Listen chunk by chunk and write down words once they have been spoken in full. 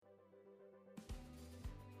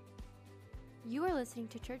You are listening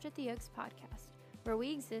to Church at the Oaks podcast, where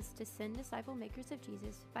we exist to send disciple makers of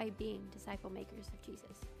Jesus by being disciple makers of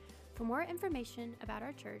Jesus. For more information about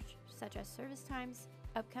our church, such as service times,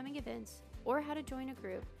 upcoming events, or how to join a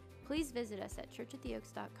group, please visit us at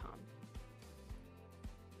churchattheoaks.com.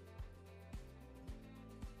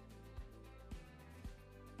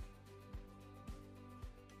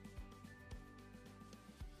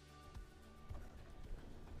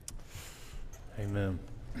 Amen.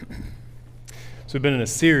 So we've been in a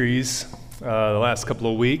series the last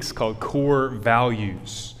couple of weeks called Core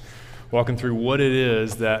Values, walking through what it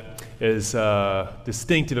is that is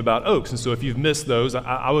distinctive about Oaks. And so if you've missed those,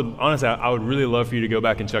 I would really love for you to go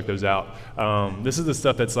back and check those out. This is the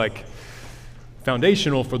stuff that's like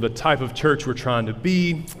foundational for the type of church we're trying to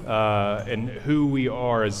be and who we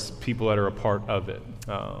are as people that are a part of it.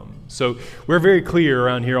 So we're very clear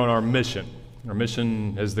around here on our mission. Our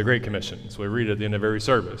mission is the Great Commission. So we read it at the end of every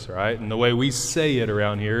service, right? And the way we say it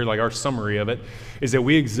around here, like our summary of it, is that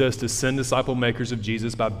we exist to send disciple makers of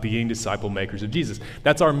Jesus by being disciple makers of Jesus.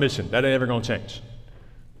 That's our mission. That ain't ever going to change.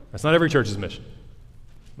 That's not every church's mission.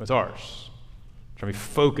 That's ours. We're trying to be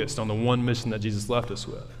focused on the one mission that Jesus left us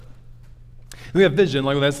with. We have vision,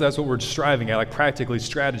 like that's what we're striving at, like practically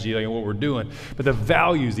strategy, like what we're doing. But the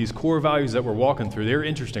values, these core values that we're walking through, they're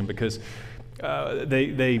interesting because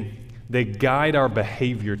they guide our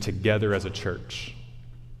behavior together as a church.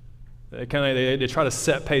 They try to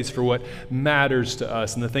set pace for what matters to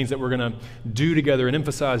us and the things that we're going to do together and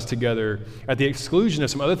emphasize together at the exclusion of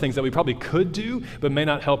some other things that we probably could do but may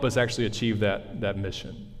not help us actually achieve that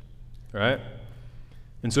mission, right?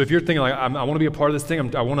 And so if you're thinking like I want to be a part of this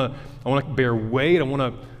thing, I want to bear weight, I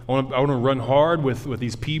want to run hard with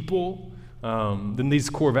these people, then these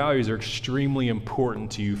core values are extremely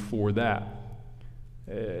important to you for that.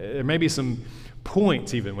 There may be some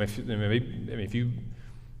points even, if you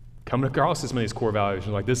come across this many core values,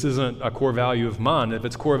 you're like, this isn't a core value of mine. If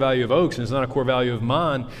it's a core value of Oaks and it's not a core value of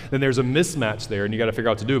mine, then there's a mismatch there and you got to figure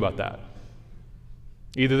out what to do about that.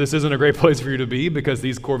 Either this isn't a great place for you to be because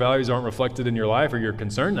these core values aren't reflected in your life or you're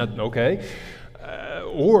concerned, okay,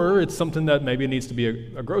 or it's something that maybe needs to be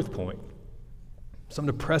a growth point,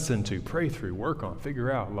 something to press into, pray through, work on,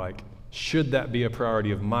 figure out, like, should that be a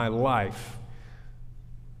priority of my life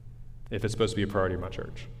if it's supposed to be a priority of my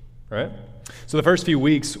church, right? So the first few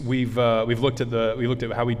weeks we've looked at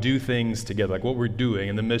how we do things together, like what we're doing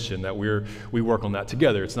and the mission that we work on that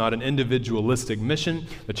together. It's not an individualistic mission.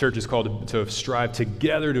 The church is called to strive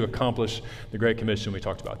together to accomplish the Great Commission. We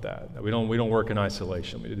talked about that. We don't work in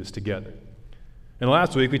isolation. We do this together. And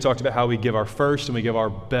last week we talked about how we give our first and we give our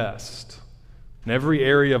best in every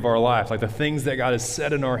area of our life, like the things that God has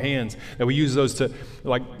set in our hands, that we use those to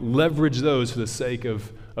like leverage those for the sake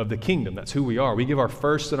of the kingdom. That's who we are. We give our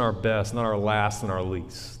first and our best, not our last and our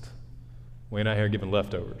least. We're not here giving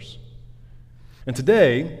leftovers. And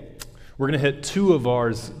today, we're going to hit two of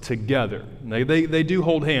ours together. They do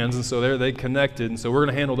hold hands, and so they're connected, and so we're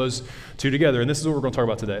going to handle those two together. And this is what we're going to talk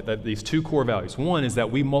about today, that these two core values. One is that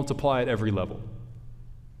we multiply at every level.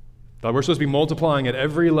 Like we're supposed to be multiplying at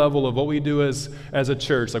every level of what we do as a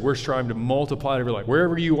church. Like we're striving to multiply at every level.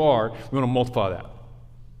 Wherever you are, we want to multiply that.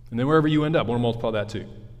 And then wherever you end up, we want to multiply that too.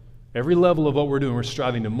 Every level of what we're doing, we're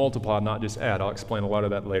striving to multiply, not just add. I'll explain a lot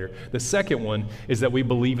of that later. The second one is that we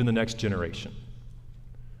believe in the next generation.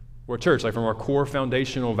 We're a church, like from our core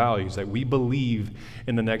foundational values, that we believe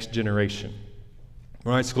in the next generation.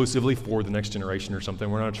 We're not exclusively for the next generation or something.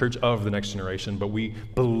 We're not a church of the next generation, but we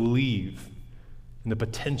believe in the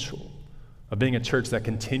potential of being a church that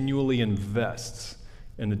continually invests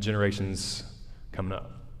in the generations coming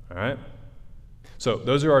up. All right? So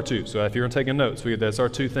those are our two. So if you're taking notes, that's our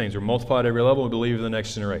two things. We're multiplied at every level. We believe in the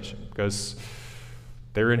next generation because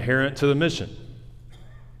they're inherent to the mission.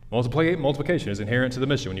 Multiplication is inherent to the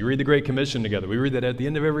mission. When you read the Great Commission together, we read that at the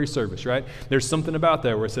end of every service, right? There's something about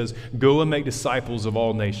that where it says, go and make disciples of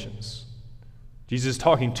all nations. Jesus is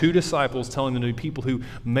talking to disciples, telling them to be people who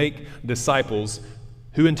make disciples,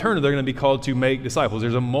 who in turn they're going to be called to make disciples.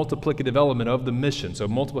 There's a multiplicative element of the mission. So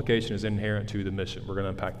multiplication is inherent to the mission. We're going to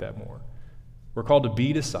unpack that more. We're called to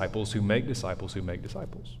be disciples who make disciples who make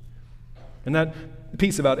disciples. And that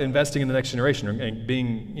piece about investing in the next generation and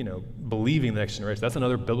being, believing in the next generation, that's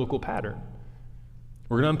another biblical pattern.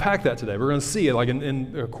 We're going to unpack that today. We're going to see it like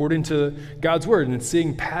according to God's word and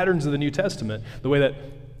seeing patterns of the New Testament, the way that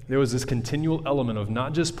there was this continual element of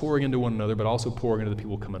not just pouring into one another, but also pouring into the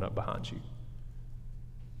people coming up behind you.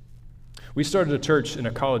 We started a church in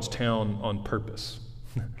a college town on purpose.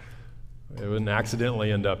 It wouldn't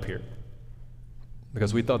accidentally end up here,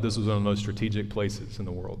 because we thought this was one of the most strategic places in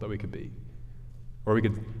the world that we could be, where we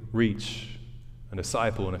could reach and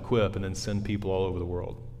disciple and equip and then send people all over the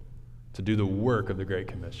world to do the work of the Great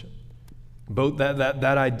Commission. Both that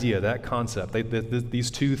idea, that concept,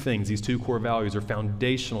 these two things, these two core values are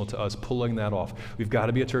foundational to us pulling that off. We've got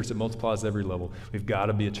to be a church that multiplies at every level. We've got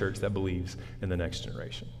to be a church that believes in the next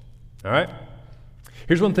generation. All right?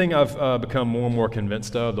 Here's one thing I've become more and more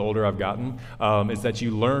convinced of the older I've gotten, is that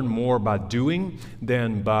you learn more by doing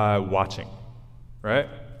than by watching, right?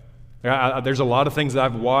 There's a lot of things that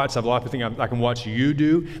I've watched. I've a lot of things I can watch you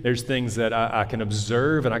do. There's things that I can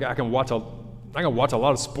observe, and I can watch a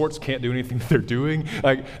lot of sports can't do anything that they're doing.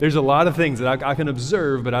 Like, there's a lot of things that I can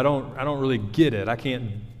observe, but I don't really get it. I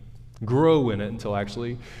can't grow in it until I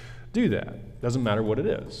actually do that. Doesn't matter what it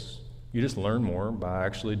is. You just learn more by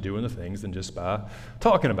actually doing the things than just by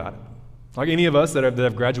talking about it. Like any of us that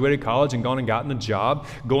have graduated college and gone and gotten a job,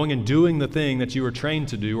 going and doing the thing that you were trained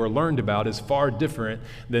to do or learned about is far different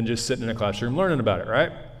than just sitting in a classroom learning about it,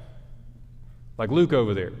 right? Like Luke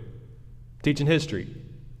over there, teaching history.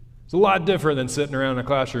 It's a lot different than sitting around in a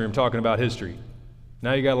classroom talking about history.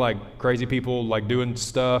 Now you got like crazy people like doing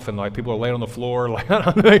stuff and like people are laying on the floor. Like,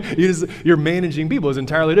 you're managing people. It's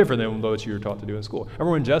entirely different than what you were taught to do in school. I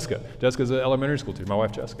remember when Jessica's an elementary school teacher, my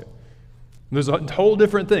wife Jessica. There's a whole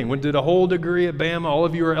different thing. Did a whole degree at Bama. All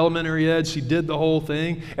of you are elementary ed. She did the whole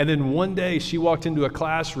thing. And then one day she walked into a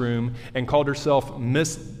classroom and called herself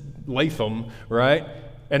Miss Latham, right?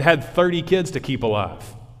 And had 30 kids to keep alive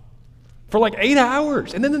for like 8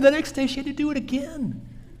 hours. And then the next day she had to do it again.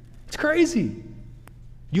 It's crazy.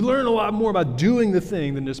 You learn a lot more about doing the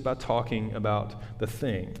thing than just by talking about the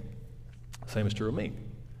thing. Same is true of me.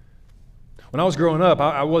 When I was growing up,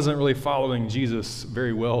 I wasn't really following Jesus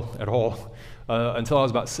very well at all until I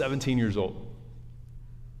was about 17 years old.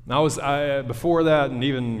 And before that, and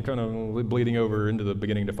even kind of bleeding over into the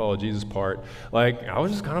beginning to follow Jesus part, like I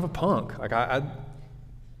was just kind of a punk. Like I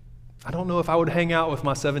don't know if I would hang out with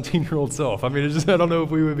my 17-year-old self. I mean, I don't know if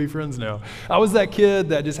we would be friends now. I was that kid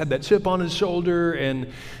that just had that chip on his shoulder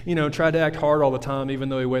and, tried to act hard all the time, even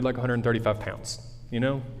though he weighed like 135 pounds.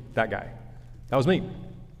 That guy. That was me.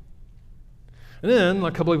 And then a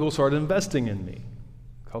couple of people started investing in me.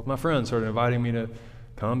 A couple of my friends started inviting me to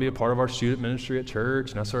come be a part of our student ministry at church,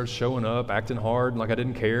 and I started showing up, acting hard, like I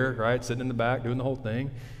didn't care, right? Sitting in the back, doing the whole thing.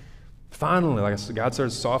 Finally, God started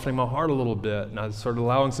softening my heart a little bit, and I started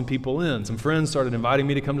allowing some people in. Some friends started inviting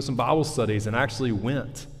me to come to some Bible studies, and I actually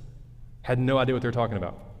went. Had no idea what they were talking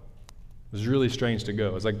about. It was really strange to go.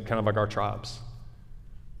 It was kind of like our tribes.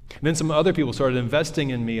 And then some other people started investing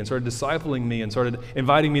in me and started discipling me and started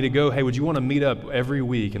inviting me to go, hey, would you want to meet up every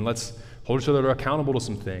week and let's hold each other accountable to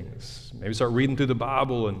some things? Maybe start reading through the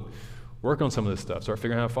Bible and work on some of this stuff. Start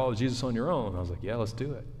figuring out how to follow Jesus on your own. And I was like, yeah, let's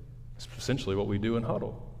do it. It's essentially what we do in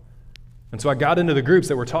Huddle. And so I got into the groups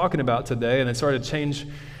that we're talking about today, and it started to change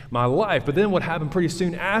my life. But then what happened pretty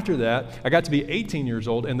soon after that, I got to be 18 years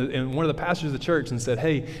old, and one of the pastors of the church and said,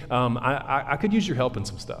 hey, I could use your help in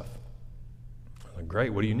some stuff. I'm like,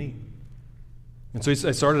 great, what do you need? And so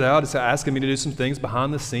I started out asking me to do some things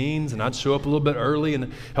behind the scenes, and I'd show up a little bit early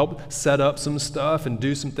and help set up some stuff and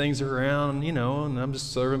do some things around, and I'm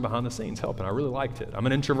just serving behind the scenes, helping. I really liked it. I'm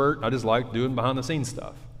an introvert. I just like doing behind the scenes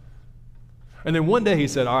stuff. And then one day he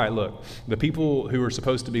said, all right, look, the people who are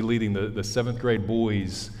supposed to be leading the seventh grade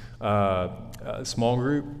boys small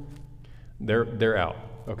group, they're out,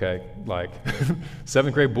 okay? Like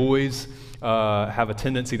seventh grade boys have a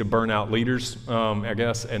tendency to burn out leaders, I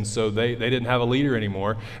guess, and so they didn't have a leader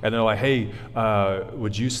anymore. And they're like, hey,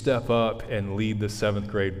 would you step up and lead the seventh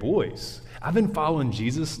grade boys? I've been following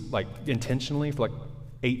Jesus intentionally for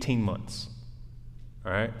 18 months,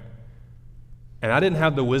 all right? And I didn't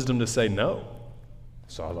have the wisdom to say no.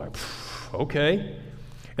 So I was like, okay.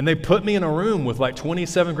 And they put me in a room with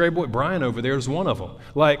 27th grade boy. Brian over there is one of them.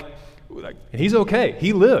 And he's okay.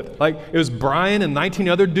 He lived. It was Brian and 19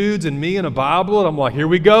 other dudes and me and a Bible. And I'm like, here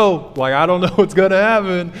we go. I don't know what's going to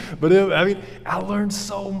happen. But I learned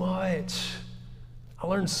so much. I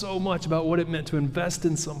learned so much about what it meant to invest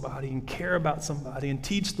in somebody and care about somebody and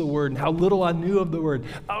teach the word and how little I knew of the word.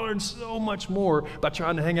 I learned so much more by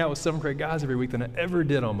trying to hang out with seventh grade guys every week than I ever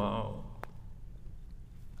did on my own.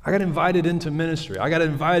 I got invited into ministry. I got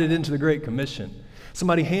invited into the Great Commission.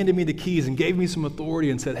 Somebody handed me the keys and gave me some authority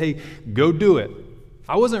and said, hey, go do it.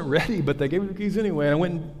 I wasn't ready, but they gave me the keys anyway, and I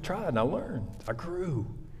went and tried, and I learned. I grew.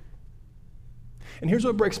 And here's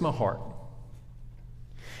what breaks my heart.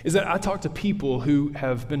 Is that I talk to people who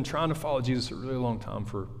have been trying to follow Jesus for a really long time,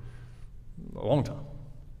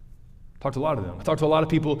 Talked to a lot of them. I talked to a lot of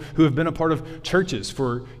people who have been a part of churches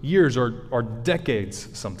for years or decades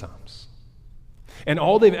sometimes. And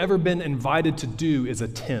all they've ever been invited to do is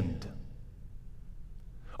attend.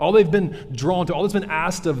 All they've been drawn to, all that's been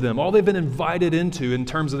asked of them, all they've been invited into in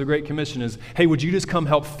terms of the Great Commission is, hey, would you just come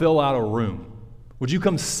help fill out a room? Would you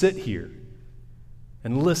come sit here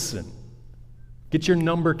and listen? Get your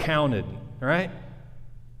number counted, all right?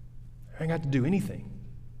 I ain't got to do anything.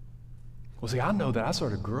 Well, see, I know that I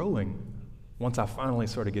started growing once I finally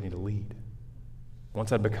started getting to lead.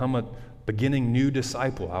 Once I'd become a beginning new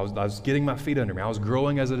disciple, I was getting my feet under me. I was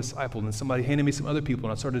growing as a disciple, and then somebody handed me some other people,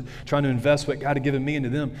 and I started trying to invest what God had given me into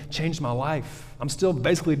them. Changed my life. I'm still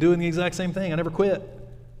basically doing the exact same thing. I never quit.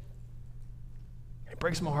 It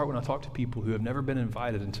breaks my heart when I talk to people who have never been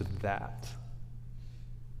invited into that.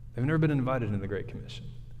 They've never been invited into the Great Commission.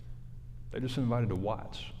 They've just been invited to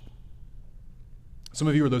watch. Some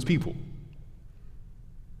of you are those people.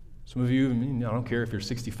 Some of you, I don't care if you're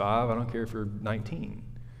 65, I don't care if you're 19.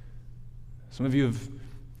 Some of you have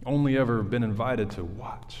only ever been invited to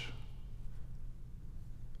watch.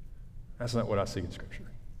 That's not what I see in Scripture.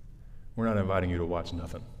 We're not inviting you to watch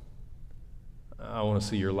nothing. I want to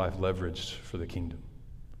see your life leveraged for the kingdom.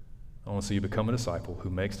 I want to see you become a disciple who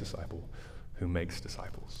makes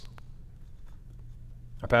disciples.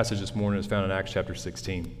 Our passage this morning is found in Acts chapter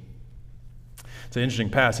 16. It's an interesting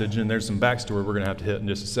passage, and there's some backstory we're going to have to hit in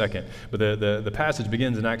just a second. But the passage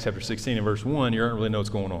begins in Acts chapter 16 and verse 1. You don't really know what's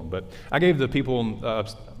going on. But I gave the people,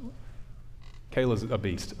 Kayla's a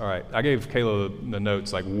beast. All right, I gave Kayla the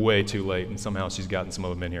notes like way too late, and somehow she's gotten some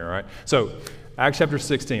of them in here, all right? So Acts chapter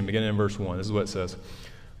 16, beginning in verse 1. This is what it says.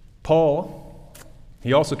 Paul,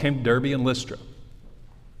 he also came to Derbe and Lystra.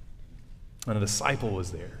 And a disciple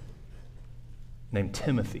was there named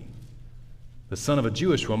Timothy, the son of a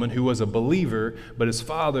Jewish woman who was a believer, but his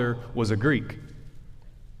father was a Greek.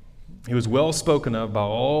 He was well spoken of by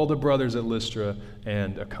all the brothers at Lystra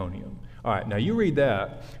and Iconium. All right, now you read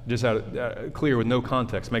that just clear with no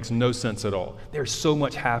context. Makes no sense at all. There's so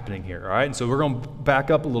much happening here, all right? And so we're going to back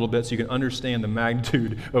up a little bit so you can understand the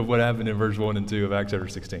magnitude of what happened in verse 1 and 2 of Acts chapter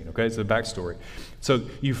 16, okay? It's the backstory. So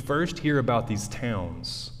you first hear about these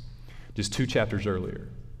towns just 2 chapters earlier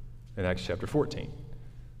in Acts chapter 14.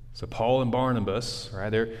 So Paul and Barnabas, right,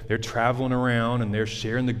 they're traveling around and they're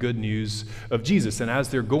sharing the good news of Jesus. And as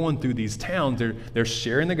they're going through these towns, they're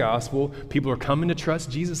sharing the gospel. People are coming to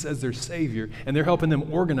trust Jesus as their Savior, and they're helping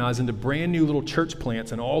them organize into brand new little church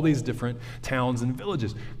plants in all these different towns and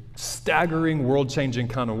villages. Staggering, world-changing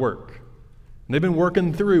kind of work. And they've been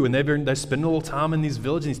working through, and they spend a little time in these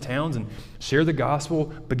villages, these towns, and share the gospel,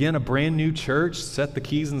 begin a brand new church, set the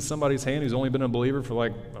keys in somebody's hand who's only been a believer for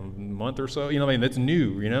like a month or so. It's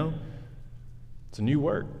new, It's a new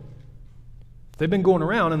work. They've been going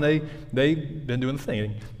around, and they've been doing the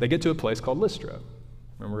thing. They get to a place called Lystra.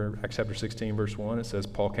 Remember Acts chapter 16, verse 1, it says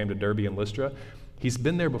Paul came to Derbe and Lystra. He's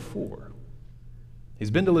been there before. He's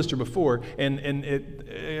been to Lystra before, and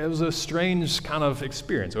it was a strange kind of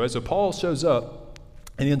experience. Right? So Paul shows up,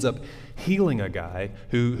 and he ends up healing a guy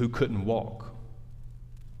who couldn't walk.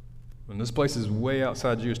 And this place is way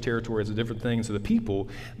outside Jewish territory. It's a different thing. So the people,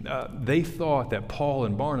 they thought that Paul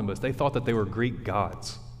and Barnabas, they thought that they were Greek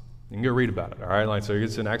gods. You can go read about it, all right? So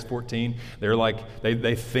it's in Acts 14. They're like,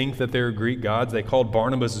 they think that they're Greek gods. They called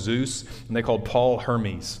Barnabas Zeus, and they called Paul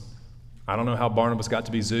Hermes. I don't know how Barnabas got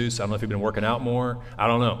to be Zeus. I don't know if he'd been working out more. I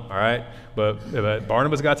don't know, all right? But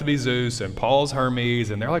Barnabas got to be Zeus, and Paul's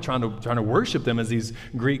Hermes, and they're like trying to worship them as these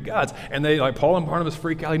Greek gods. And they, like, Paul and Barnabas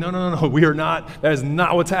freak out. Like, no, we are not. That is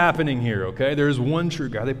not what's happening here, okay? There is one true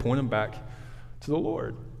God. They point them back to the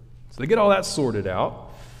Lord. So they get all that sorted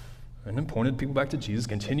out, and then pointed people back to Jesus,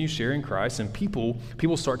 continue sharing Christ, and people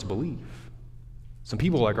start to believe. Some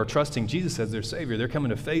people are trusting Jesus as their Savior. They're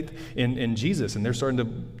coming to faith in Jesus, and they're starting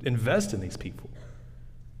to invest in these people.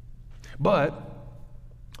 But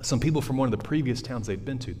some people from one of the previous towns they'd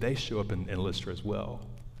been to, they show up in Lystra as well.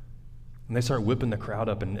 And they start whipping the crowd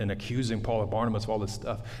up and accusing Paul and Barnabas of all this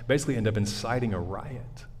stuff. Basically end up inciting a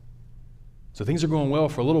riot. So things are going well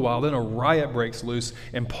for a little while. Then a riot breaks loose,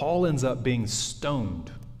 and Paul ends up being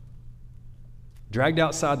stoned, dragged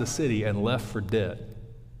outside the city, and left for dead.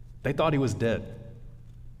 They thought he was dead.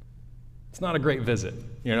 It's not a great visit.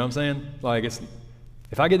 You know what I'm saying? Like,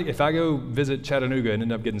 if I go visit Chattanooga and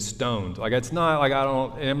end up getting stoned, like, it's not like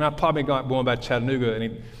I'm not probably going back to Chattanooga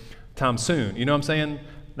anytime soon. You know what I'm saying?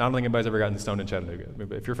 I don't think anybody's ever gotten stoned in Chattanooga.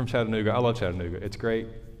 But if you're from Chattanooga, I love Chattanooga. It's great.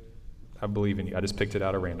 I believe in you. I just picked it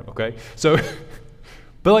out at random, okay? So,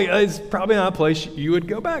 but like, it's probably not a place you would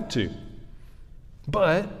go back to.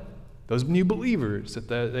 But those new believers that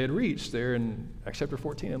they had reached there in Acts chapter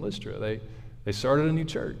 14 in Lystra, they started a new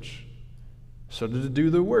church. Started to do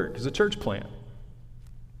the work as a church plant,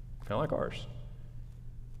 kind of like ours.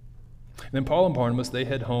 And then Paul and Barnabas, they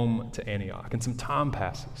head home to Antioch, and some time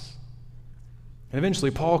passes. And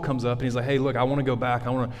eventually Paul comes up and he's like, hey, look, I want to go back. I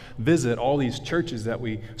want to visit all these churches that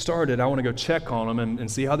we started. I want to go check on them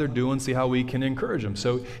and see how they're doing, see how we can encourage them.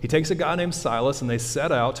 So he takes a guy named Silas and they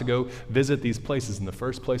set out to go visit these places. And the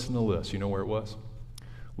first place on the list, you know where it was?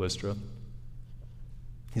 Lystra.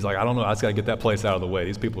 He's like, I don't know, I just got to get that place out of the way.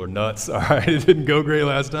 These people are nuts, all right? It didn't go great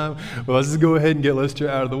last time. Well, let's just go ahead and get Lystra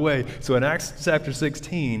out of the way. So in Acts chapter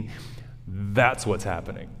 16, that's what's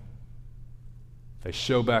happening. They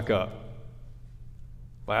show back up.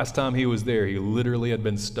 Last time he was there, he literally had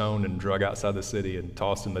been stoned and drug outside the city and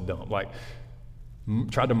tossed in the dump. Like,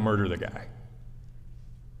 tried to murder the guy.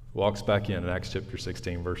 Walks back in Acts chapter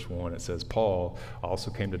 16, verse 1. It says, Paul also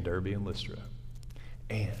came to Derbe and Lystra,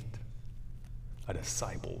 and a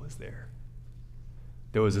disciple was there.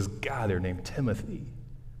 There was this guy there named Timothy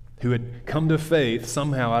who had come to faith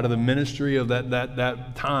somehow out of the ministry of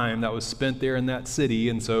that time that was spent there in that city.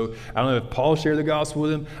 And so I don't know if Paul shared the gospel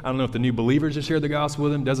with him. I don't know if the new believers just shared the gospel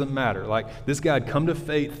with him. Doesn't matter. Like, this guy had come to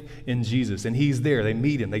faith in Jesus, and he's there. They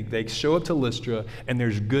meet him. They show up to Lystra, and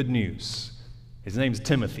there's good news. His name's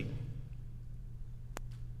Timothy.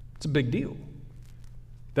 It's a big deal.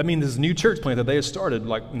 That means this new church plant that they had started,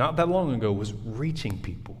 like, not that long ago, was reaching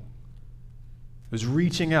people. It was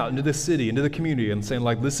reaching out into the city, into the community, and saying,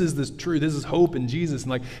 like, this is this truth, this is hope in Jesus,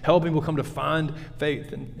 and like helping people come to find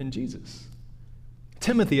faith in Jesus.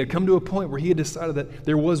 Timothy had come to a point where he had decided that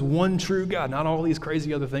there was one true God, not all these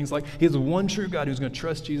crazy other things. Like, he has one true God who's going to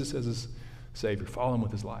trust Jesus as his Savior, follow him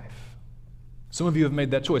with his life. Some of you have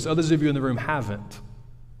made that choice. Others of you in the room haven't.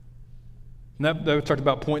 And that talked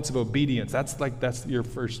about points of obedience. That's your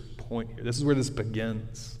first point here. This is where this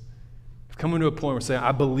begins. Coming to a point where saying,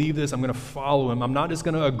 I believe this, I'm going to follow him. I'm not just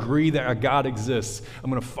going to agree that a God exists. I'm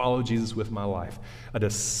going to follow Jesus with my life. A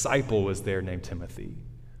disciple was there named Timothy,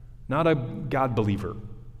 not a God believer.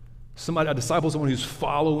 A disciple is someone who's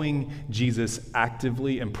following Jesus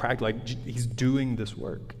actively and practically, like he's doing this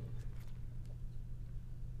work.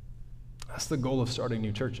 That's the goal of starting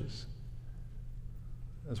new churches.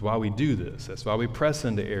 That's why we do this. That's why we press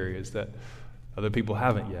into areas that other people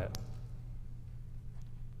haven't yet.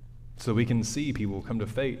 So we can see people come to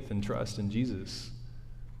faith and trust in Jesus.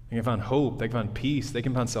 They can find hope. They can find peace. They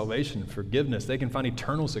can find salvation, forgiveness. They can find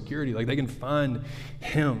eternal security. Like, they can find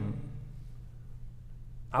him.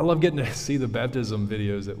 I love getting to see the baptism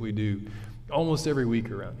videos that we do almost every week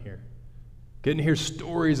around here. Getting to hear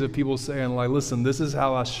stories of people saying, like, listen, this is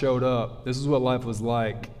how I showed up. This is what life was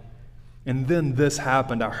like. And then this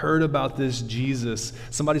happened. I heard about this Jesus.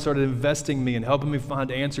 Somebody started investing in me and helping me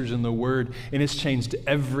find answers in the Word, and it's changed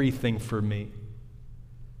everything for me.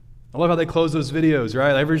 I love how they close those videos,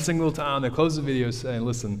 right? Every single time they close the video saying,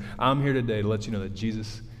 listen, I'm here today to let you know that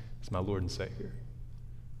Jesus is my Lord and Savior.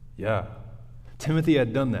 Yeah. Timothy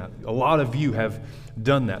had done that. A lot of you have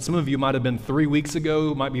done that. Some of you might have been 3 weeks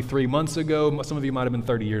ago, might be 3 months ago. Some of you might have been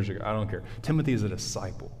 30 years ago. I don't care. Timothy is a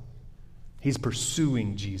disciple. He's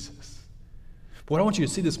pursuing Jesus. What I want you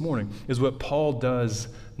to see this morning is what Paul does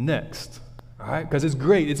next, all right? Because it's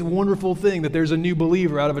great. It's a wonderful thing that there's a new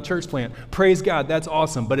believer out of a church plant. Praise God, that's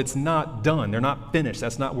awesome, but it's not done. They're not finished.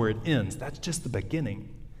 That's not where it ends. That's just the beginning.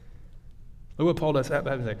 Look what Paul does.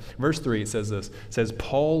 Verse 3, it says this. It says,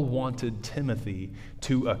 Paul wanted Timothy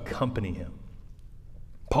to accompany him.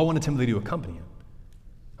 Paul wanted Timothy to accompany him.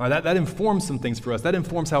 All right, that informs some things for us. That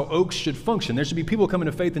informs how Oaks should function. There should be people coming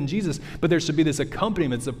to faith in Jesus, but there should be this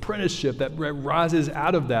accompaniment, this apprenticeship that rises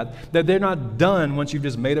out of that they're not done once you've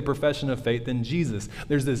just made a profession of faith in Jesus.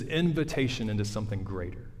 There's this invitation into something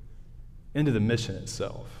greater, into the mission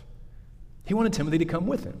itself. He wanted Timothy to come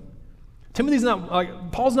with him. Timothy's not,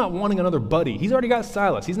 like, Paul's not wanting another buddy. He's already got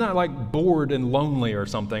Silas. He's not, like, bored and lonely or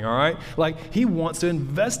something, all right? Like, he wants to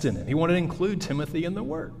invest in it. He wanted to include Timothy in the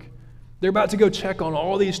work. They're about to go check on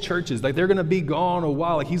all these churches. Like, they're going to be gone a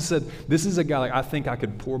while. Like, he said, this is a guy, like, I think I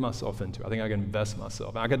could pour myself into. I think I can invest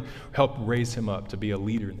myself. I could help raise him up to be a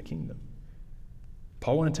leader in the kingdom.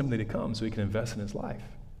 Paul wanted Timothy to come so he can invest in his life.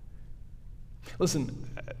 Listen,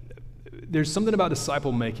 there's something about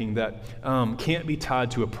disciple making that can't be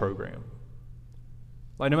tied to a program.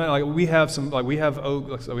 Like, no matter, like, we have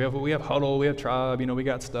Oak, so we have Huddle, we have Tribe, we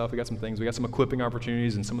got stuff, we got some things, we got some equipping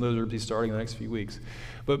opportunities, and some of those are be starting in the next few weeks.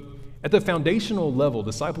 But at the foundational level,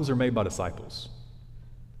 disciples are made by disciples.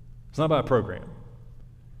 It's not by a program.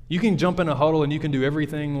 You can jump in a Huddle and you can do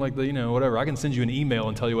everything like whatever. I can send you an email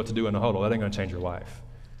and tell you what to do in a Huddle. That ain't going to change your life.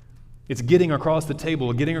 It's getting across the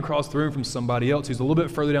table, getting across the room from somebody else who's a little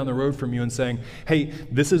bit further down the road from you and saying, hey,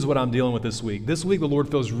 this is what I'm dealing with this week. This week the Lord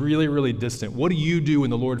feels really, really distant. What do you do when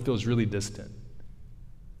the Lord feels really distant?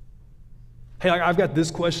 Hey, I've got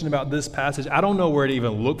this question about this passage. I don't know where to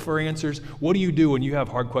even look for answers. What do you do when you have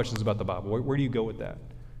hard questions about the Bible? Where do you go with that?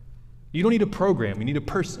 You don't need a program. You need a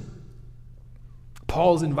person.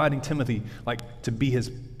 Paul's inviting Timothy to be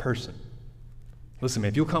his person. Listen, man,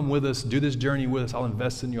 if you'll come with us, do this journey with us, I'll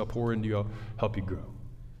invest in you, I'll pour into you, I'll help you grow.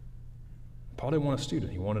 Paul didn't want a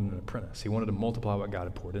student. He wanted an apprentice. He wanted to multiply what God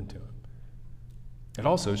had poured into him. It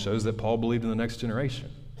also shows that Paul believed in the next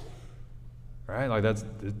generation. Right?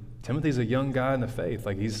 Timothy's a young guy in the faith.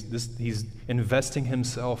 He's investing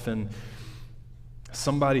himself in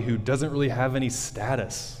somebody who doesn't really have any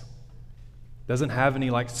status, doesn't have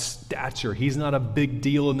any stature. He's not a big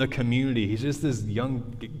deal in the community. He's just this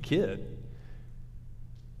young kid.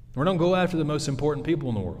 We don't go after the most important people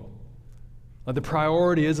in the world. The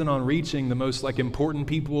priority isn't on reaching the most important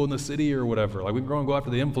people in the city or whatever. We can go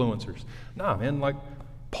after the influencers. Nah, man,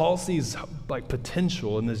 Paul sees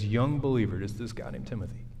potential in this young believer, just this guy named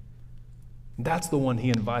Timothy. That's the one he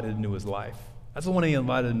invited into his life. That's the one he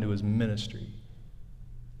invited into his ministry.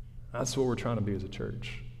 That's what we're trying to be as a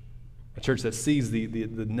church. A church that sees the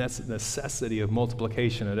necessity of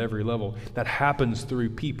multiplication at every level that happens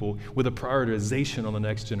through people with a prioritization on the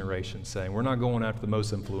next generation, saying we're not going after the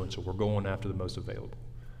most influential, we're going after the most available,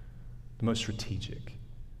 the most strategic,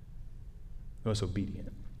 the most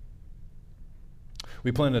obedient.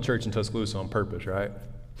 We planted a church in Tuscaloosa on purpose, right?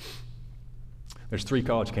 There's 3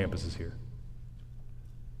 college campuses here.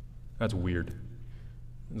 That's weird.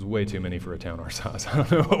 There's way too many for a town our size. I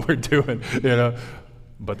don't know what we're doing,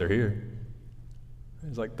 but they're here.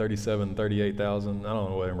 It's 38,000. I don't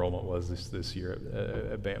know what enrollment was this year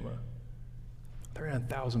at Bama.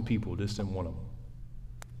 39,000 people just in one of them.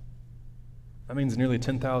 That means nearly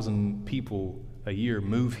 10,000 people a year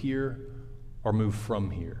move here or move from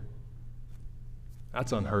here.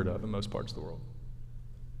 That's unheard of in most parts of the world.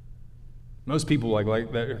 Most people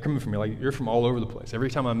that are coming from here, you're from all over the place. Every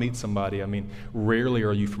time I meet somebody, rarely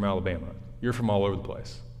are you from Alabama. You're from all over the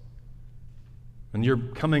place. And you're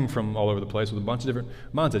coming from all over the place with a bunch of different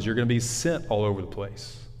mindsets. You're going to be sent all over the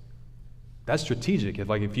place. That's strategic.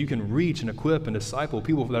 If you can reach and equip and disciple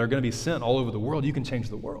people that are going to be sent all over the world, you can change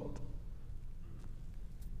the world.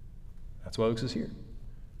 That's why Oaks is here.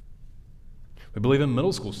 We believe in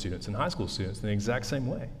middle school students and high school students in the exact same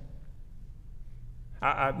way.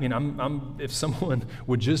 If someone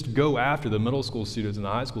would just go after the middle school students and the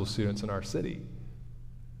high school students in our city,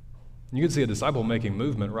 you could see a disciple-making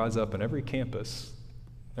movement rise up in every campus,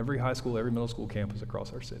 every high school, every middle school campus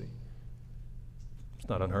across our city. It's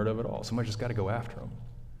not unheard of at all. Somebody's just got to go after them.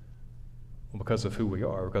 Well, because of who we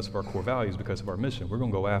are, because of our core values, because of our mission, we're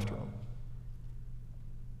going to go after them.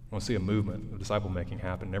 I want to see a movement of disciple-making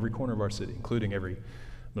happen in every corner of our city, including every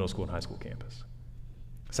middle school and high school campus.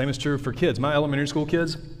 Same is true for kids. My elementary school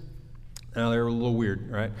kids, they're a little weird,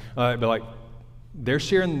 right? But they're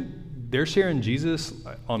sharing Jesus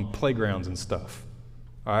on playgrounds and stuff,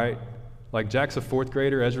 all right? Jack's a 4th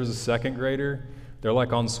grader, Ezra's a 2nd grader. They're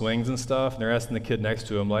on swings and stuff, and they're asking the kid next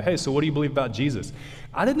to him, hey, so what do you believe about Jesus?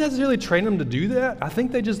 I didn't necessarily train them to do that. I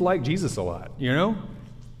think they just like Jesus a lot,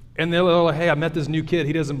 And they're like, hey, I met this new kid.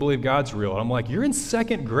 He doesn't believe God's real. And I'm like, you're in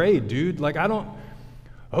 2nd grade, dude.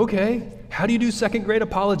 Okay, how do you do 2nd grade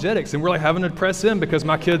apologetics? And we're having to press in because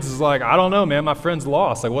my kid's is I don't know, man, my friend's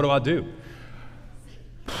lost. What do I do?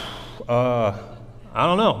 I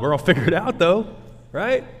don't know. We're going to figure it out, though,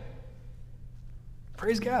 right?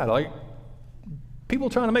 Praise God. People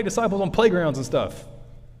trying to make disciples on playgrounds and stuff.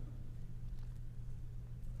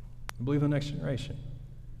 I believe in the next generation.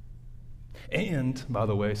 And, by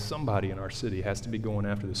the way, somebody in our city has to be going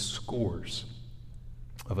after the scores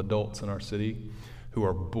of adults in our city who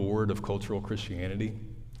are bored of cultural Christianity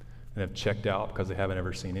and have checked out because they haven't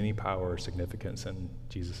ever seen any power or significance in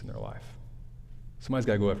Jesus in their life. Somebody's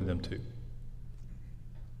got to go after them too.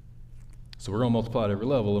 So we're going to multiply at every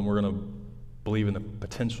level, and we're going to believe in the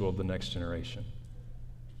potential of the next generation.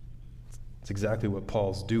 It's exactly what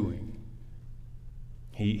Paul's doing.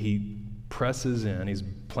 He presses in. He's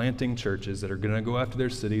planting churches that are going to go after their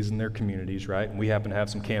cities and their communities, right? And we happen to have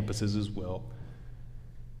some campuses as well.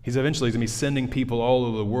 He's eventually going to be sending people all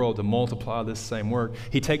over the world to multiply this same work.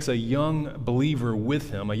 He takes a young believer with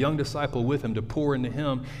him, a young disciple with him to pour into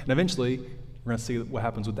him, and eventually we're going to see what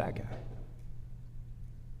happens with that guy.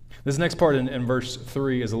 This next part in verse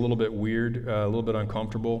 3 is a little bit weird, a little bit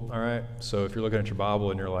uncomfortable, all right? So if you're looking at your Bible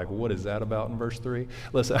and you're like, what is that about in verse 3?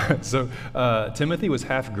 Listen, so Timothy was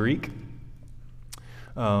half Greek.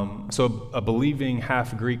 So a believing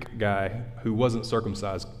half Greek guy who wasn't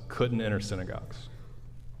circumcised couldn't enter synagogues,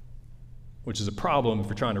 which is a problem if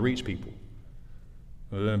you're trying to reach people.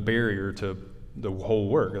 There's a barrier to the whole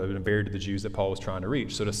work that had been buried to the Jews that Paul was trying to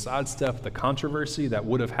reach. So to sidestep the controversy that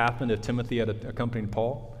would have happened if Timothy had accompanied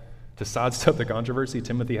Paul, to sidestep the controversy,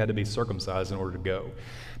 Timothy had to be circumcised in order to go.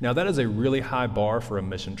 Now, that is a really high bar for a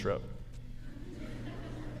mission trip.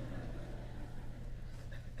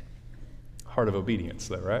 Heart of obedience,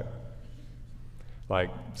 though, right? Like,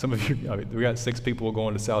 some of you, we got 6 people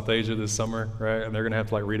going to South Asia this summer, right? And they're going to have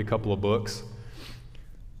to, read a couple of books.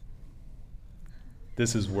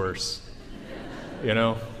 This is worse,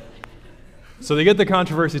 So they get the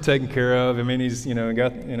controversy taken care of. He's,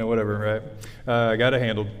 got, whatever, right? Got it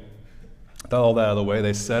handled. Got all that out of the way.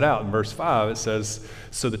 They set out. In verse 5, it says,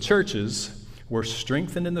 so the churches were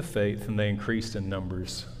strengthened in the faith, and they increased in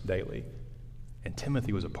numbers daily. And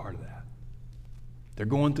Timothy was a part of that. They're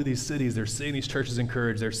going through these cities. They're seeing these churches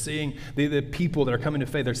encouraged. They're seeing the people that are coming to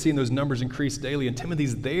faith. They're seeing those numbers increase daily, and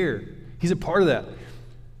Timothy's there. He's a part of that.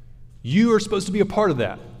 You are supposed to be a part of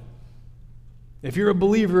that. If you're a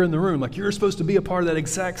believer in the room, you're supposed to be a part of that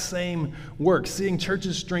exact same work, seeing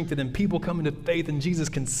churches strengthened and people coming to faith in Jesus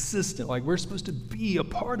consistent. We're supposed to be a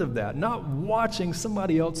part of that, not watching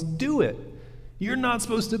somebody else do it. You're not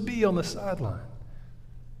supposed to be on the sideline.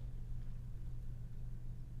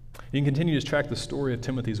 You can continue to track the story of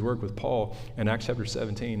Timothy's work with Paul in Acts chapter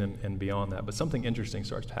 17 and beyond that, but something interesting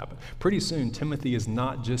starts to happen. Pretty soon, Timothy is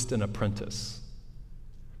not just an apprentice.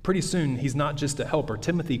 Pretty soon, he's not just a helper.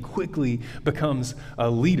 Timothy quickly becomes a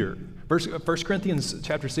leader. 1 Corinthians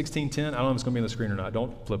chapter 16:10, I don't know if it's going to be on the screen or not.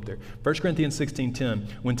 Don't flip there. 1 Corinthians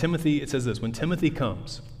 16:10, it says this, when Timothy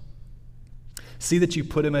comes, see that you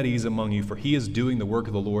put him at ease among you, for he is doing the work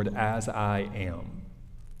of the Lord as I am.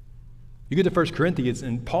 You get to 1 Corinthians,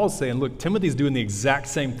 and Paul's saying, look, Timothy's doing the exact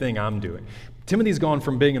same thing I'm doing. Timothy's gone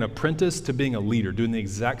from being an apprentice to being a leader, doing the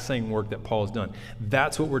exact same work that Paul's done.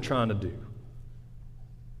 That's what we're trying to do.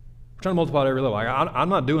 Trying to multiply at every level. I'm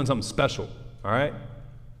not doing something special, all right?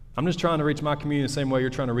 I'm just trying to reach my community the same way you're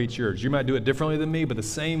trying to reach yours. You might do it differently than me, but the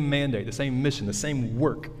same mandate, the same mission, the same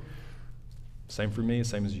work. Same for me,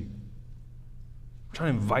 same as you. I'm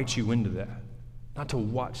trying to invite you into that, not to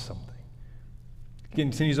watch something. He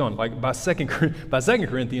continues on. By 2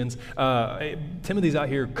 Corinthians, Timothy's out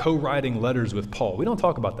here co-writing letters with Paul. We don't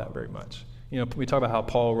talk about that very much. We talk about how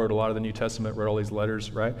Paul wrote a lot of the New Testament, wrote all these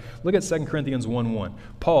letters, right? Look at 2 Corinthians 1:1.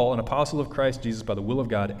 Paul, an apostle of Christ Jesus by the will of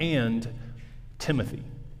God, and Timothy,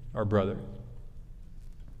 our brother.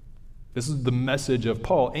 This is the message of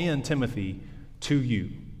Paul and Timothy to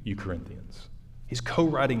you, you Corinthians. He's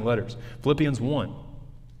co-writing letters. Philippians 1,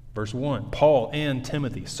 verse 1. Paul and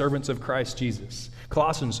Timothy, servants of Christ Jesus.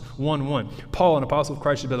 Colossians 1:1. Paul, an apostle of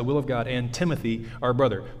Christ by the will of God, and Timothy, our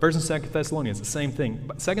brother. 1 and 2 Thessalonians, the same thing.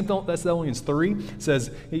 2 Thessalonians 3 says,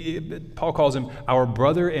 Paul calls him our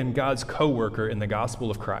brother and God's co-worker in the gospel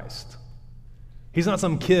of Christ. He's not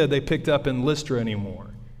some kid they picked up in Lystra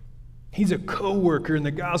anymore. He's a co-worker in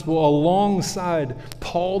the gospel alongside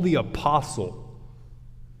Paul the apostle.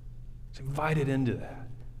 He's invited into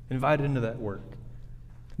that work.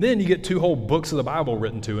 Then you get 2 whole books of the Bible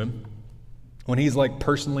written to him, when he's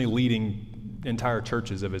personally leading entire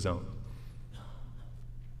churches of his own.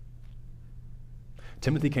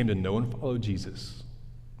 Timothy came to know and follow Jesus,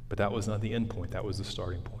 but that was not the end point. That was the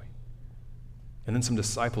starting point. And then some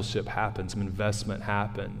discipleship happened, some investment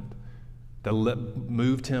happened that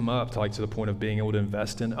moved him up to the point of being able to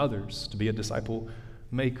invest in others, to be a disciple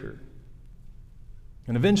maker.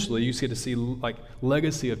 And eventually, you get to see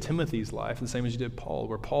legacy of Timothy's life, the same as you did Paul,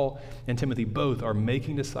 where Paul and Timothy both are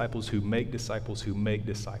making disciples who make disciples who make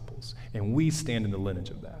disciples. And we stand in the lineage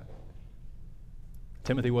of that.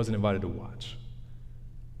 Timothy wasn't invited to watch.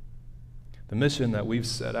 The mission that we've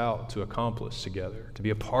set out to accomplish together, to be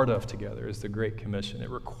a part of together, is the Great Commission. It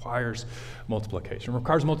requires multiplication. It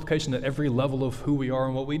requires multiplication at every level of who we are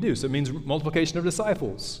and what we do. So it means multiplication of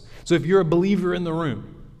disciples. So if you're a believer in the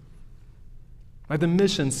room, the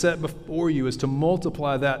mission set before you is to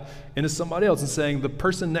multiply that into somebody else and saying the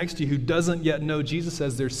person next to you who doesn't yet know Jesus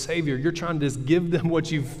as their Savior, you're trying to just give them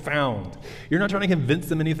what you've found. You're not trying to convince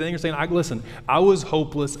them anything. You're saying, listen, I was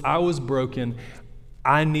hopeless. I was broken.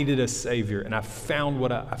 I needed a Savior, and I found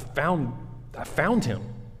I found Him.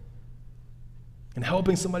 And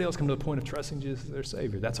helping somebody else come to the point of trusting Jesus as their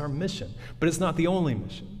Savior. That's our mission. But it's not the only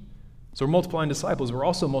mission. So we're multiplying disciples. We're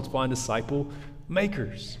also multiplying disciple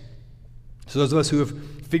makers. So those of us who have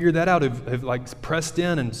figured that out, have pressed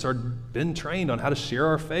in and been trained on how to share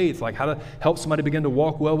our faith, how to help somebody begin to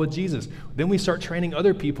walk well with Jesus. Then we start training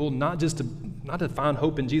other people not to find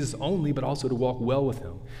hope in Jesus only, but also to walk well with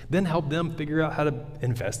Him. Then help them figure out how to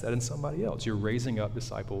invest that in somebody else. You're raising up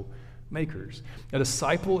disciple makers. A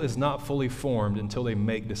disciple is not fully formed until they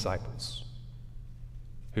make disciples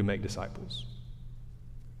who make disciples.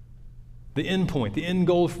 The end point, the end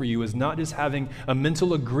goal for you is not just having a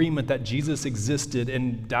mental agreement that Jesus existed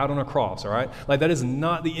and died on a cross, all right? Like, that is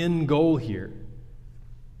not the end goal here.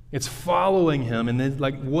 It's following him and then,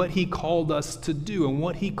 like, what he called us to do. And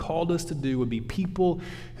what he called us to do would be people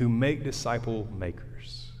who make disciple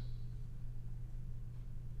makers.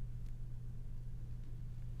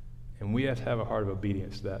 And we have to have a heart of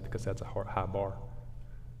obedience to that, because that's a high bar.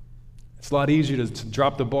 It's a lot easier to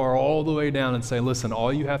drop the bar all the way down and say, listen,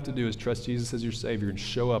 all you have to do is trust Jesus as your Savior and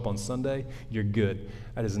show up on Sunday, you're good.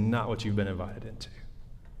 That is not what you've been invited into.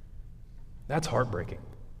 That's heartbreaking.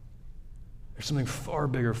 There's something far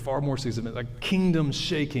bigger, far more significant, like kingdom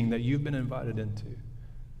shaking that you've been invited into.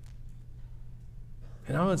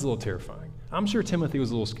 And I know it's a little terrifying. I'm sure Timothy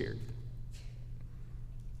was a little scared.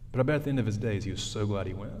 But I bet at the end of his days, he was so glad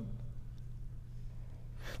he went.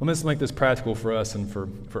 Let's make this practical for us and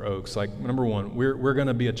for Oaks. Like, number one, we're going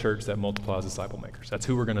to be a church that multiplies disciple makers. That's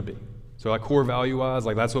who we're going to be. So, like, core value-wise,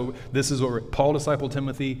 like, this is what Paul discipled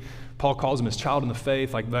Timothy. Paul calls him his child in the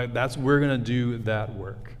faith. Like, we're going to do that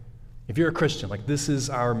work. If you're a Christian, like, this is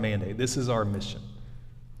our mandate. This is our mission.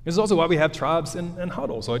 This is also why we have tribes and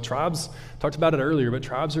huddles. So, like, tribes, talked about it earlier, but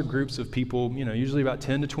tribes are groups of people, usually about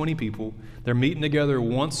 10 to 20 people. They're meeting together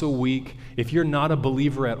once a week. If you're not a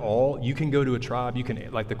believer at all, you can go to a tribe. You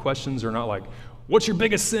can, like, the questions are not like, what's your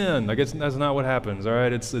biggest sin? Like, that's not what happens, all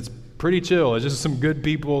right? It's pretty chill. It's just some good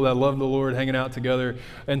people that love the Lord hanging out together.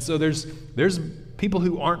 And so there's people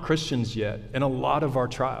who aren't Christians yet in a lot of our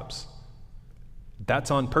tribes. That's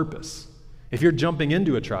on purpose. If you're jumping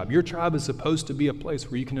into a tribe, your tribe is supposed to be a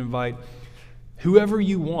place where you can invite whoever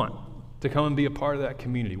you want to come and be a part of that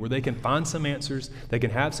community, where they can find some answers, they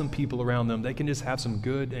can have some people around them, they can just have some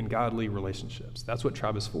good and godly relationships. That's what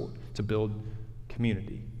tribe is for, to build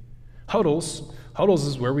community. Huddles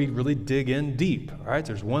is where we really dig in deep, all right?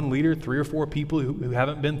 There's one leader, 3 or 4 people who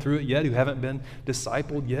haven't been through it yet, who haven't been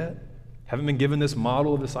discipled yet, haven't been given this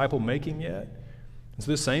model of disciple making yet. And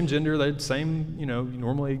so the same gender, the same,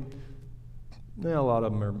 normally... a lot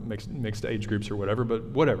of them are mixed age groups or whatever, but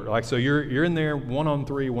whatever. Like, so you're in there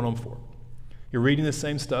 1-on-3, 1-on-4. You're reading the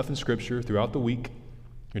same stuff in Scripture throughout the week.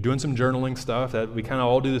 You're doing some journaling stuff that we kind of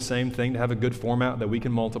all do the same thing to have a good format that we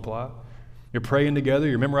can multiply. You're praying together.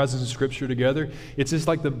 You're memorizing some Scripture together. It's just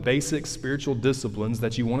like the basic spiritual disciplines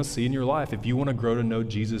that you want to see in your life if you want to grow to know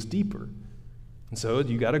Jesus deeper. And so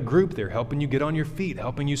you got a group there helping you get on your feet,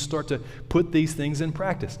 helping you start to put these things in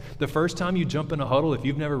practice. The first time you jump in a huddle, if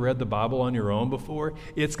you've never read the Bible on your own before,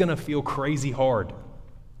 it's going to feel crazy hard.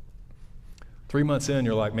 3 months in,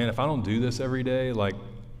 you're like, man, if I don't do this every day, like,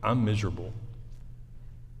 I'm miserable.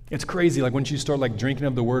 It's crazy, like, once you start, like, drinking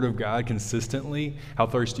of the Word of God consistently, how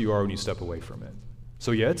thirsty you are when you step away from it.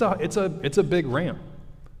 So yeah, it's a big ramp.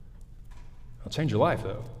 It'll change your life,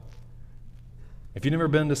 though. If you've never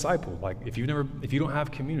been discipled, like, if you don't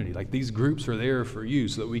have community, like, these groups are there for you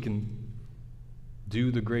so that we can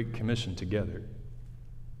do the Great Commission together.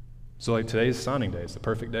 So, like, today's signing day. It's the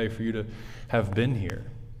perfect day for you to have been here.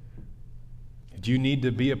 Do you need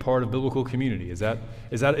to be a part of biblical community? Is that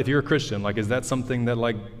if you're a Christian, like, is that something that,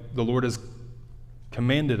 like, the Lord has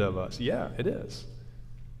commanded of us? Yeah, it is.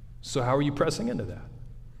 So how are you pressing into that?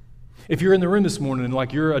 If you're in the room this morning and,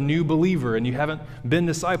 like, you're a new believer and you haven't been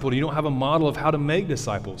discipled, you don't have a model of how to make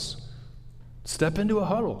disciples, step into a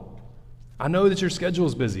huddle. I know that your schedule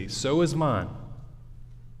is busy. So is mine.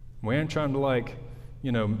 We ain't trying to, like,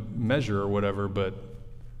 measure or whatever, but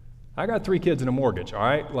I got 3 kids and a mortgage, all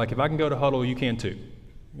right? Like, if I can go to huddle, you can too.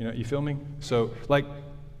 You feel me? So, like,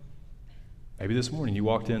 maybe this morning you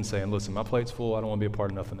walked in saying, listen, my plate's full. I don't want to be a part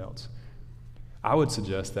of nothing else. I would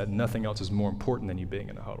suggest that nothing else is more important than you being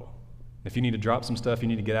in a huddle. If you need to drop some stuff, you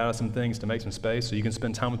need to get out of some things to make some space so you can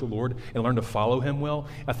spend time with the Lord and learn to follow Him well,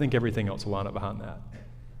 I think everything else will line up behind that.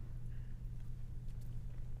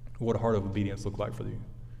 What a heart of obedience look like for you?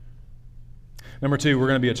 Number 2, we're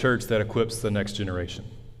going to be a church that equips the next generation.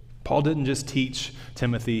 Paul didn't just teach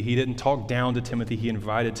Timothy. He didn't talk down to Timothy. He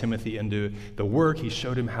invited Timothy into the work. He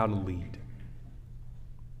showed him how to lead.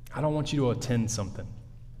 I don't want you to attend something.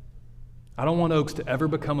 I don't want Oaks to ever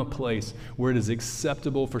become a place where it is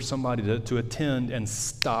acceptable for somebody to attend and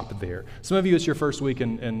stop there. Some of you, it's your first week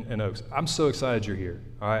in Oaks. I'm so excited you're here.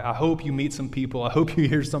 All right? I hope you meet some people. I hope you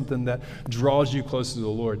hear something that draws you closer to the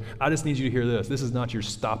Lord. I just need you to hear this. This is not your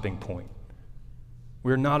stopping point.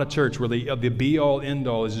 We're not a church where the be-all,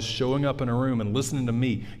 end-all is just showing up in a room and listening to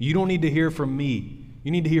me. You don't need to hear from me. You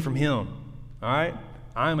need to hear from Him. All right?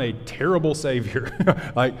 I'm a terrible Savior.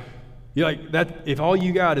 That. If all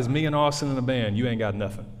you got is me and Austin in a band, you ain't got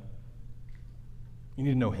nothing. You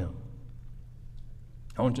need to know Him.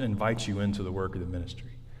 I want to invite you into the work of the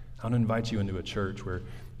ministry. I want to invite you into a church where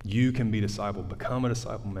You can be discipled, become a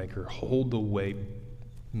disciple maker, hold the weight,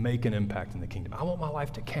 make an impact in the kingdom. I want my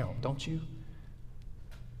life to count, don't you?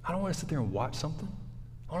 I don't want to sit there and watch something.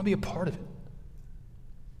 I want to be a part of it.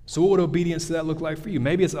 So what would obedience to that look like for you?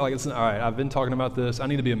 Maybe it's like, all right, I've been talking about this. I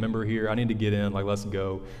need to be a member here. I need to get in. Like, let's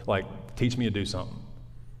go. Like, teach me to do something.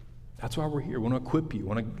 That's why we're here. We want to equip you. We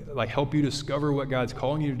want to help you discover what God's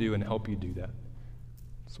calling you to do and help you do that.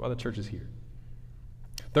 That's why the church is here.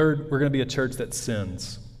 Third, we're going to be a church that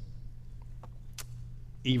sends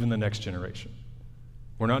even the next generation.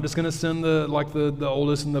 We're not just going to send the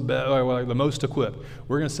oldest and the most equipped.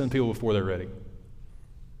 We're going to send people before they're ready.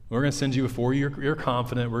 We're going to send you before you're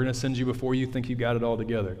confident. We're going to send you before you think you got it all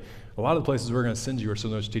together. A lot of the places we're going to send you are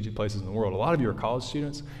some of the strategic places in the world. A lot of you are college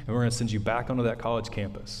students, and we're going to send you back onto that college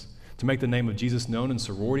campus to make the name of Jesus known in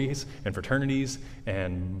sororities and fraternities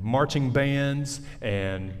and marching bands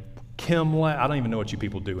and chem lab. I don't even know what you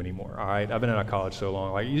people do anymore, all right? I've been out of college so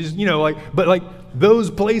long. But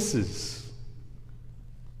those places,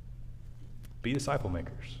 be disciple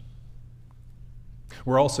makers.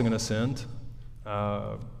 We're also going to send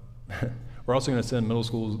middle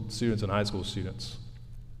school students and high school students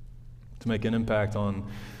to make an impact on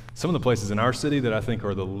some of the places in our city that I think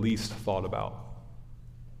are the least thought about.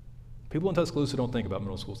 People in Tuscaloosa don't think about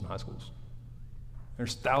middle schools and high schools.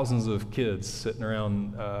 There's thousands of kids sitting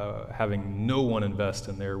around having no one invest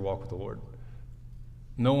in their walk with the Lord.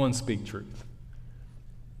 No one speak truth.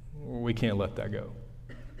 We can't let that go.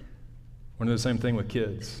 We're going to do the same thing with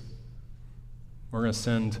kids. We're going to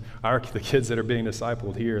send the kids that are being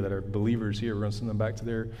discipled here, that are believers here, we're going to send them back to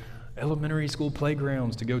their elementary school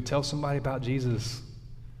playgrounds to go tell somebody about Jesus.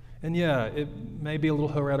 And yeah, it may be a little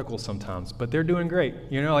heretical sometimes, but they're doing great.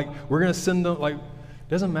 We're going to send them, it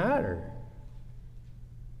doesn't matter.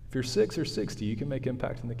 If you're 6 or 60, you can make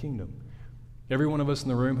impact in the kingdom. Every one of us in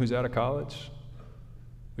the room who's out of college,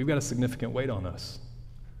 we've got a significant weight on us.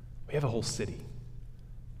 We have a whole city,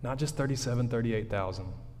 not just 38,000.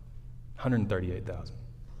 138,000.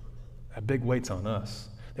 That big weight's on us.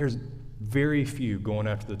 There's very few going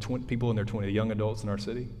after the people in their 20s, the young adults in our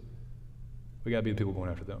city. We got to be the people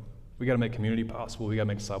going after them. We got to make community possible. We got to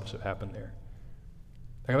make discipleship happen there.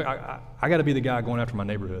 I got to be the guy going after my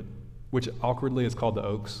neighborhood, which awkwardly is called the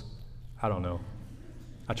Oaks. I don't know.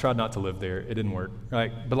 I tried not to live there. It didn't work.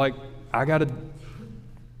 Right? But I got to.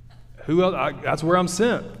 Who else? That's where I'm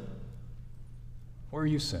sent. Where are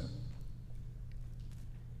you sent?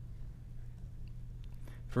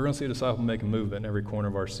 If we're going to see a disciple make a movement in every corner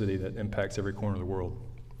of our city that impacts every corner of the world,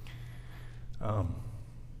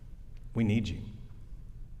 we need you.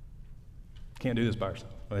 Can't do this by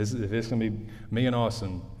ourselves. If it's going to be me and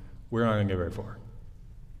Austin, we're not going to get very far.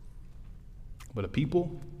 But a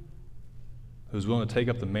people who's willing to take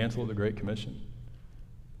up the mantle of the Great Commission,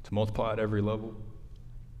 to multiply at every level,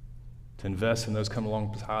 to invest in those coming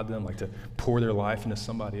along beside them, to pour their life into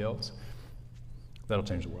somebody else, that'll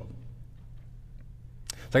change the world.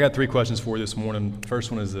 So I got 3 questions for you this morning. First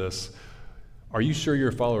one is this. Are you sure you're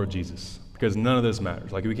a follower of Jesus? Because none of this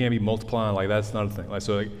matters. We can't be multiplying. That's not a thing.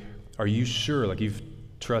 Are you sure? You've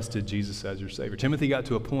trusted Jesus as your Savior? Timothy got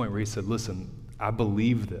to a point where he said, listen, I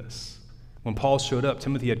believe this. When Paul showed up,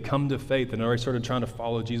 Timothy had come to faith and already started trying to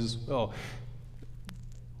follow Jesus well.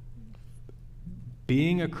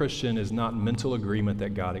 Being a Christian is not mental agreement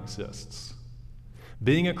that God exists.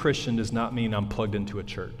 Being a Christian does not mean I'm plugged into a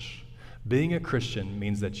church. Being a Christian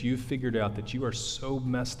means that you've figured out that you are so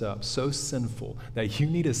messed up, so sinful, that you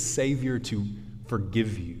need a Savior to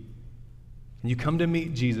forgive you. And you come to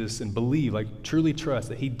meet Jesus and believe, truly trust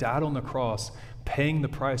that He died on the cross, paying the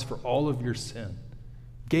price for all of your sin,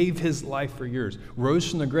 gave His life for yours, rose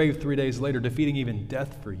from the grave 3 days later, defeating even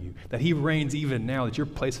death for you, that He reigns even now, that you're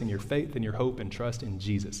placing your faith and your hope and trust in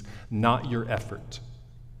Jesus, not your effort.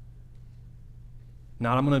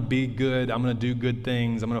 Not, I'm going to be good, I'm going to do good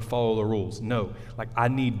things, I'm going to follow the rules. No, I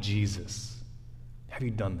need Jesus. Have you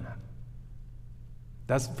done that?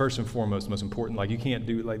 That's first and foremost, most important. You can't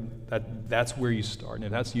do that. That's where you start. And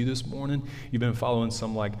if that's you this morning, you've been following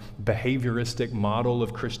some behavioristic model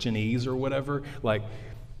of Christianese or whatever,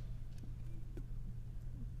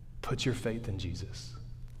 put your faith in Jesus.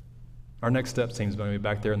 Our next step team is going to be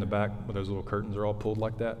back there in the back where those little curtains are all pulled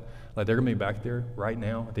like that. They're going to be back there right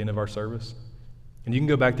now at the end of our service. And you can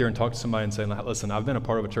go back there and talk to somebody and say, listen, I've been a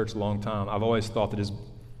part of a church a long time. I've always thought that just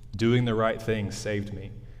doing the right thing saved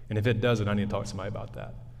me. And if it doesn't, I need to talk to somebody about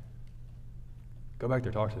that. Go back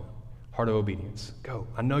there, talk to them. Heart of obedience. Go.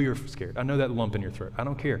 I know you're scared. I know that lump in your throat. I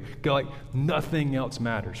don't care. Go nothing else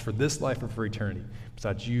matters for this life or for eternity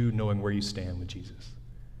besides you knowing where you stand with Jesus.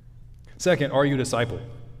 Second, are you a disciple?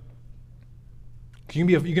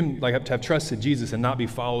 You can like have trusted Jesus and not be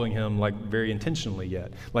following him like very intentionally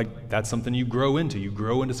yet. Like that's something you grow into. You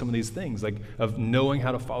grow into some of these things, like of knowing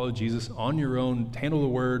how to follow Jesus on your own, handle the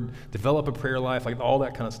word, develop a prayer life, like all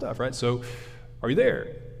that kind of stuff, right? So are you there?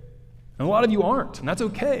 And a lot of you aren't, and that's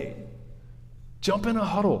okay. Jump in a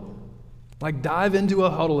huddle. Like dive into a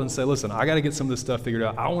huddle and say, listen, I got to get some of this stuff figured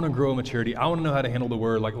out. I want to grow in maturity. I want to know how to handle the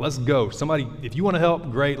word. Like, let's go. Somebody, if you want to help,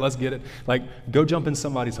 great, let's get it. Like, go jump in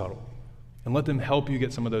somebody's huddle and let them help you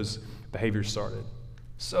get some of those behaviors started.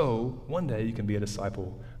 So one day you can be a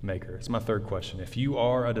disciple maker. It's my third question. If you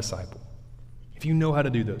are a disciple, if you know how to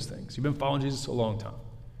do those things, you've been following Jesus a long time,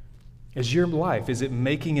 is your life, is it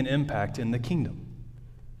making an impact in the kingdom?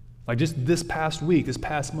 Like just this past week, this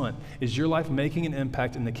past month, is your life making an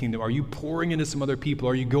impact in the kingdom? Are you pouring into some other people?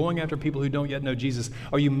 Are you going after people who don't yet know Jesus?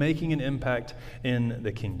 Are you making an impact in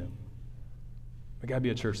the kingdom? We got to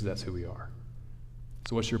be a church that's who we are.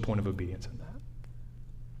 So what's your point of obedience in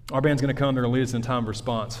that? Our band's going to come. They're going to lead us in a time of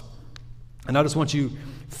response. And I just want you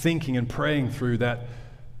thinking and praying through that,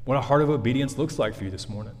 what a heart of obedience looks like for you this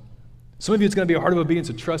morning. Some of you, it's going to be a heart of obedience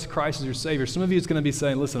to trust Christ as your Savior. Some of you, it's going to be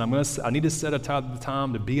saying, listen, I need to set aside the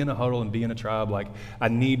time to be in a huddle and be in a tribe. Like, I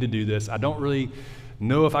need to do this. I don't really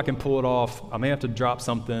know if I can pull it off. I may have to drop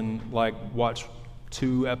something like watch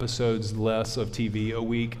 2 episodes less of TV a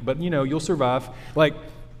week. But, you'll survive. Like,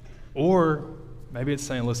 or maybe it's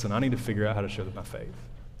saying, listen, I need to figure out how to show my faith.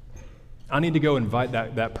 I need to go invite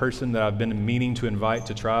that person that I've been meaning to invite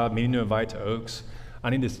to Tribe, meaning to invite to Oaks. I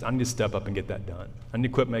need to step up and get that done. I need to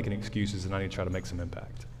quit making excuses, and I need to try to make some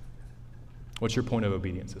impact. What's your point of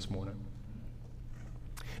obedience this morning?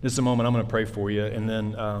 In just a moment, I'm going to pray for you, and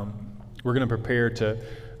then we're going to prepare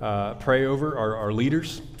to pray over our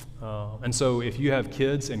leaders. And so if you have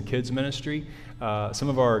kids in kids ministry, some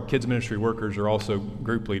of our kids ministry workers are also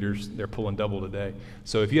group leaders. They're pulling double today.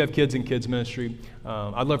 So if you have kids in kids ministry,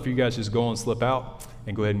 I'd love for you guys to just go and slip out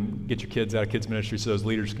and go ahead and get your kids out of kids ministry so those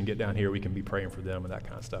leaders can get down here. We can be praying for them and that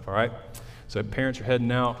kind of stuff, all right? So parents are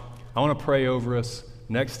heading out. I want to pray over us.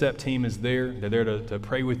 Next Step team is there. They're there to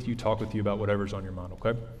pray with you, talk with you about whatever's on your mind,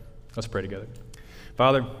 okay? Let's pray together.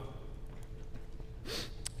 Father,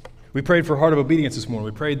 we prayed for a heart of obedience this morning.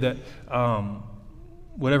 We prayed that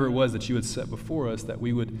whatever it was that you had set before us, that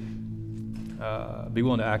we would be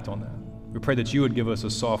willing to act on that. We pray that you would give us a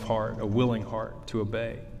soft heart, a willing heart to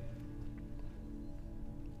obey.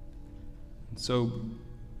 And so,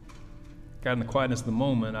 God, in the quietness of the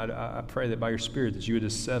moment, I pray that by your Spirit that you would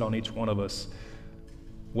just set on each one of us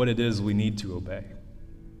what it is we need to obey.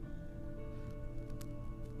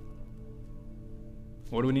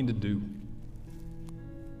 What do we need to do?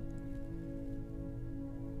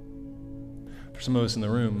 For some of us in the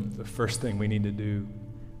room, the first thing we need to do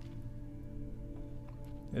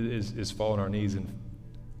is fall on our knees and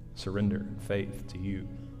surrender in faith to you.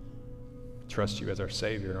 Trust you as our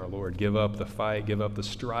Savior and our Lord. Give up the fight, give up the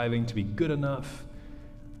striving to be good enough,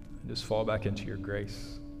 and just fall back into your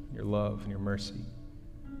grace, your love, and your mercy.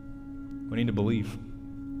 We need to believe.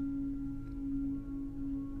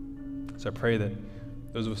 So I pray that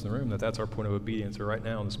those of us in the room, that's our point of obedience, or right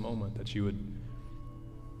now in this moment, that you would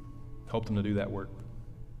help them to do that work.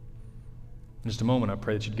 In just a moment, I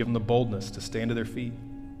pray that you'd give them the boldness to stand to their feet,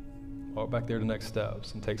 walk back there to Next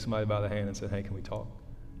Steps, and take somebody by the hand and say, hey, can we talk?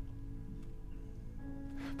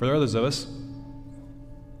 For the others of us,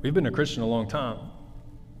 we've been a Christian a long time,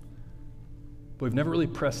 but we've never really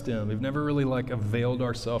pressed in. We've never really availed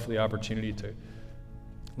ourselves of the opportunity to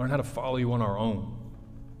learn how to follow you on our own,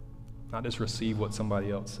 not just receive what somebody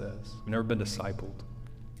else says. We've never been discipled.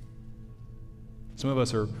 Some of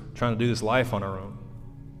us are trying to do this life on our own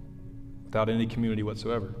without any community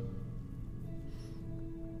whatsoever.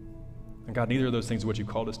 And God, neither of those things are what you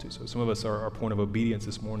called us to. So some of us, our point of obedience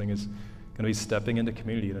this morning is going to be stepping into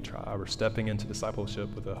community in a tribe or stepping into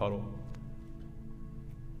discipleship with a huddle.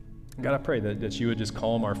 And God, I pray that you would just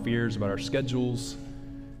calm our fears about our schedules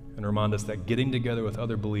and remind us that getting together with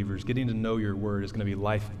other believers, getting to know your word is going to be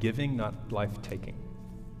life-giving, not life-taking.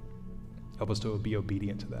 Help us to be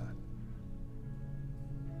obedient to that.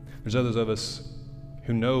 There's others of us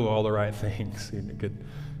who know all the right things and could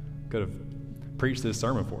have preached this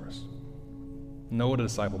sermon for us, know what a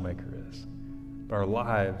disciple maker is, but our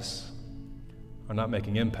lives are not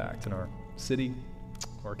making impact in our city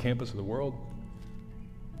or our campus or the world.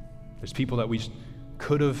 There's people that we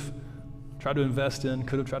could have tried to invest in,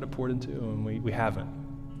 could have tried to pour it into, and we haven't,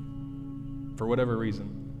 for whatever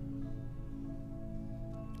reason.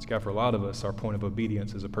 It's God, for a lot of us, our point of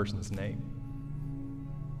obedience is a person's name.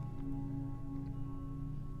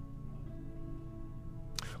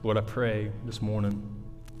 Lord, I pray this morning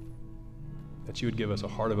that you would give us a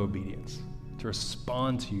heart of obedience to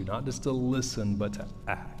respond to you, not just to listen, but to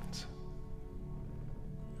act.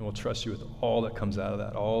 And we'll trust you with all that comes out of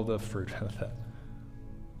that, all the fruit out of that.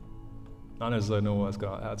 Not necessarily know how it's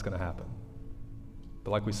going to happen,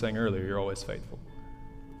 but like we sang earlier, you're always faithful.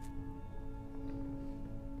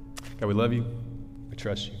 God, we love you. We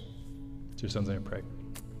trust you. It's your son's name we pray.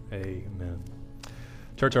 Amen.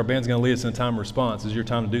 Church, our band's going to lead us in a time of response. This is your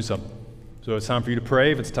time to do something. So it's time for you to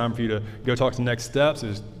pray. If it's time for you to go talk to the next steps,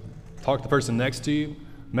 is talk to the person next to you.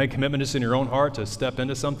 Make a commitment just in your own heart to step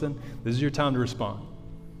into something. This is your time to respond,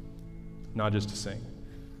 not just to sing.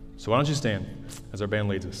 So why don't you stand as our band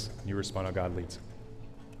leads us, and you respond how God leads.